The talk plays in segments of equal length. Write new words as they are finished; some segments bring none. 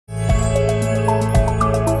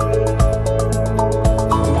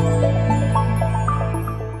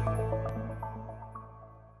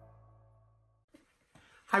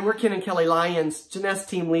we're Ken and Kelly Lyons, Jeunesse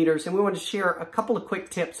team leaders, and we want to share a couple of quick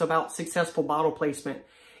tips about successful bottle placement.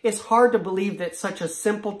 It's hard to believe that such a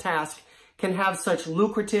simple task can have such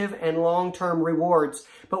lucrative and long-term rewards,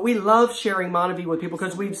 but we love sharing MonaVie with people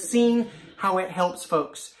because we've seen how it helps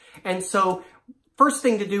folks. And so first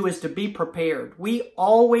thing to do is to be prepared. We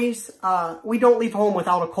always, we don't leave home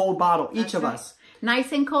without a cold bottle, each of us.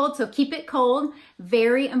 Nice and cold, so keep it cold.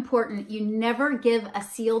 Very important. You never give a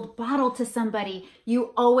sealed bottle to somebody.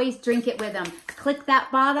 You always drink it with them. Click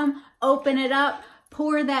that bottom, open it up,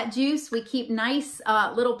 pour that juice. We keep nice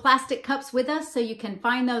little plastic cups with us so you can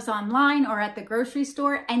find those online or at the grocery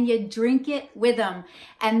store, and you drink it with them.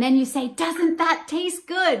 And then you say, doesn't that taste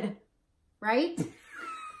good? Right?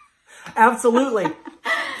 Absolutely.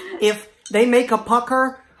 If they make a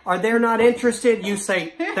pucker or they're not interested, you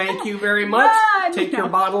say, thank you very much. Run! Take your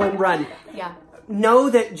bottle and run. Yeah. Know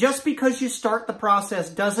that just because you start the process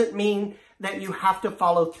doesn't mean that you have to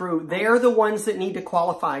follow through. They're the ones that need to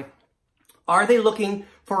qualify. Are they looking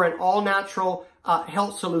for an all-natural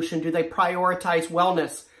health solution? Do they prioritize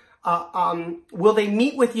wellness? Will they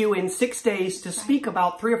meet with you in 6 days to speak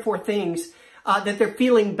about 3 or 4 things that they're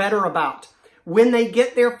feeling better about? When they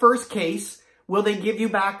get their first case, will they give you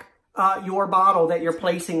back your bottle that you're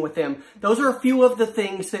placing with them? Those are a few of the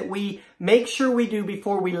things that we make sure we do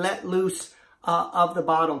before we let loose of the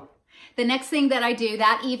bottle. The next thing that I do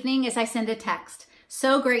that evening is I send a text.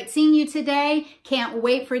 So great seeing you today. Can't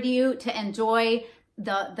wait for you to enjoy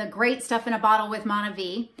the great stuff in a bottle with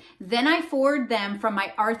MonaVie. Then I forward them from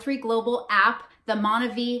my R3Global app the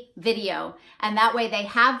MonaVie video. And that way they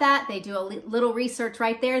have that, they do a little research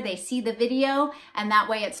right there, they see the video, and that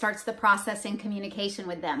way it starts the process in communication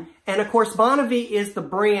with them. And of course, MonaVie is the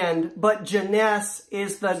brand, but Jeunesse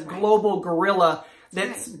is the global gorilla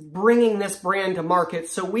that's bringing this brand to market.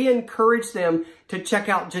 So we encourage them to check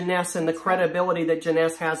out Jeunesse and the credibility that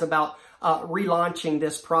Jeunesse has about relaunching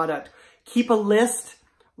this product. Keep a list,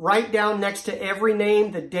 write down next to every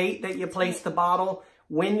name the date that you placed the bottle,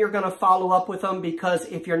 when you're going to follow up with them, because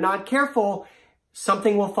if you're not careful,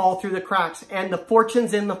 something will fall through the cracks, and the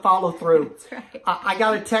fortune's in the follow-through. That's right. I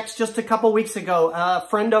got a text just a couple weeks ago. A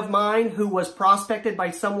friend of mine who was prospected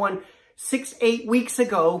by someone 6-8 weeks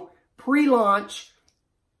ago, pre-launch,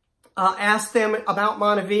 asked them about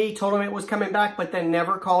MonaVie, told them it was coming back, but then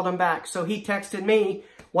never called them back. So he texted me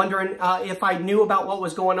wondering if I knew about what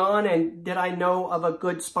was going on and did I know of a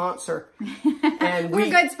good sponsor. And We're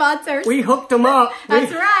good sponsors. We hooked them up.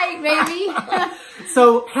 That's right, baby.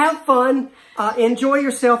 So have fun, enjoy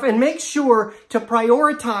yourself, and make sure to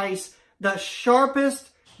prioritize the sharpest,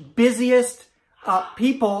 busiest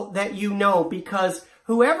people that you know, because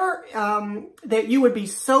whoever that you would be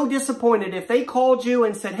so disappointed if they called you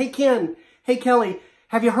and said, hey, Ken, hey, Kelly,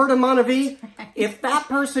 have you heard of MonaVie? If that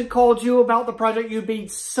person called you about the project, you'd be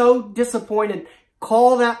so disappointed.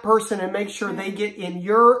 Call that person and make sure they get in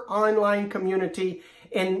your online community,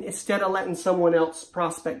 and instead of letting someone else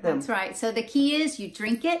prospect them. That's right. So the key is you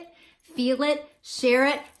drink it, feel it, share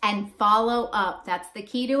it, and follow up. That's the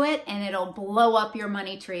key to it, and it'll blow up your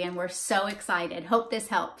money tree, and we're so excited. Hope this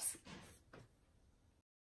helps.